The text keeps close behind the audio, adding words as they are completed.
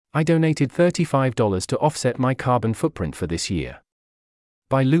I donated $35 to offset my carbon footprint for this year.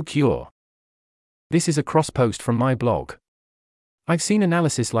 By Luke Eure. This is a cross-post from my blog. I've seen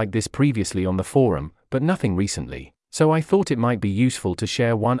analysis like this previously on the forum, but nothing recently, so I thought it might be useful to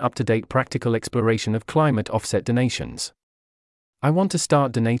share one up-to-date practical exploration of climate offset donations. I want to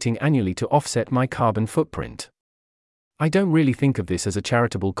start donating annually to offset my carbon footprint. I don't really think of this as a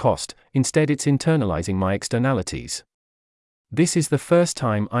charitable cost, instead it's internalizing my externalities. This is the first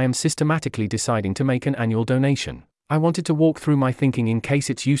time I am systematically deciding to make an annual donation. I wanted to walk through my thinking in case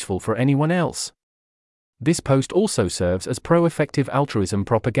it's useful for anyone else. This post also serves as pro-effective altruism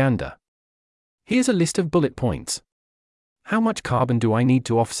propaganda. Here's a list of bullet points. How much carbon do I need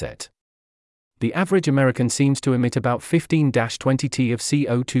to offset? The average American seems to emit about 15-20 t of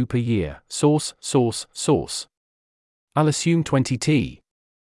CO2 per year. Source. I'll assume 20 t.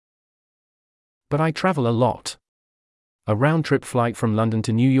 But I travel a lot. A round-trip flight from London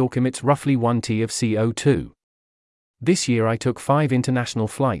to New York emits roughly 1 t of CO2. This year I took 5 international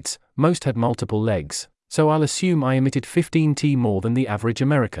flights, most had multiple legs, so I'll assume I emitted 15 t more than the average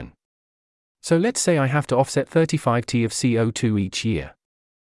American. So let's say I have to offset 35 t of CO2 each year.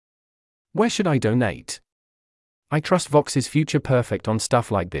 Where should I donate? I trust Vox's Future Perfect on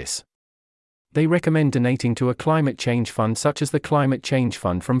stuff like this. They recommend donating to a climate change fund such as the Climate Change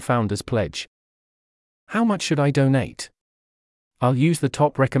Fund from Founders Pledge. How much should I donate? I'll use the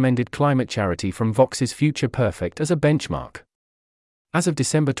top recommended climate charity from Vox's Future Perfect as a benchmark. As of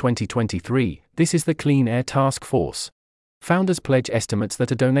December 2023, this is the Clean Air Task Force. Founders Pledge estimates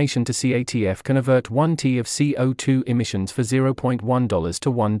that a donation to CATF can avert 1 t of CO2 emissions for $0.1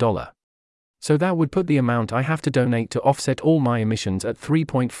 to $1. So that would put the amount I have to donate to offset all my emissions at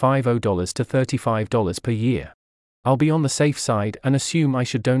 $3.50 to $35 per year. I'll be on the safe side and assume I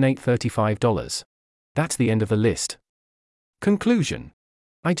should donate $35. That's the end of the list. Conclusion.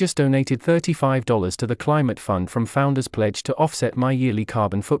 I just donated $35 to the Climate Fund from Founders Pledge to offset my yearly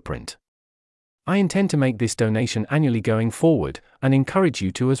carbon footprint. I intend to make this donation annually going forward, and encourage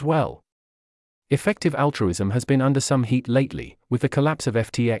you to as well. Effective altruism has been under some heat lately, with the collapse of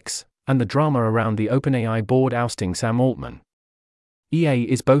FTX, and the drama around the OpenAI board ousting Sam Altman. EA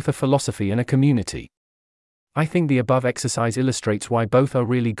is both a philosophy and a community. I think the above exercise illustrates why both are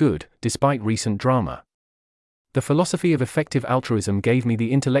really good, despite recent drama. The philosophy of effective altruism gave me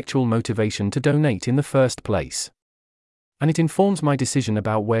the intellectual motivation to donate in the first place. And it informs my decision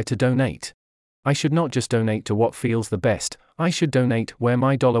about where to donate. I should not just donate to what feels the best, I should donate where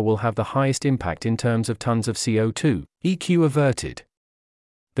my dollar will have the highest impact in terms of tons of CO2, EQ averted.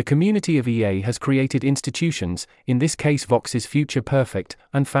 The community of EA has created institutions, in this case Vox's Future Perfect,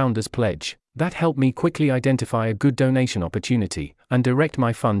 and Founders Pledge, that help me quickly identify a good donation opportunity, and direct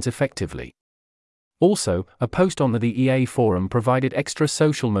my funds effectively. Also, a post on the EA forum provided extra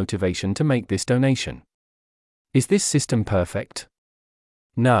social motivation to make this donation. Is this system perfect?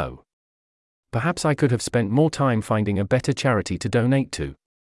 No. Perhaps I could have spent more time finding a better charity to donate to.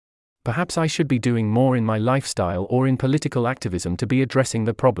 Perhaps I should be doing more in my lifestyle or in political activism to be addressing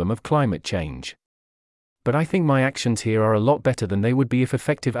the problem of climate change. But I think my actions here are a lot better than they would be if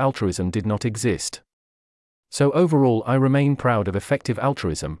effective altruism did not exist. So overall I remain proud of effective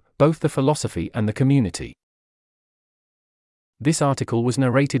altruism, both the philosophy and the community. This article was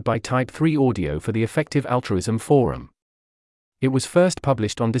narrated by Type 3 Audio for the Effective Altruism Forum. It was first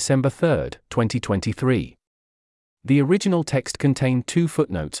published on December 3, 2023. The original text contained 2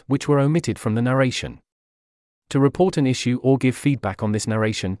 footnotes which were omitted from the narration. To report an issue or give feedback on this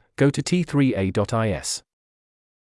narration, go to t3a.is.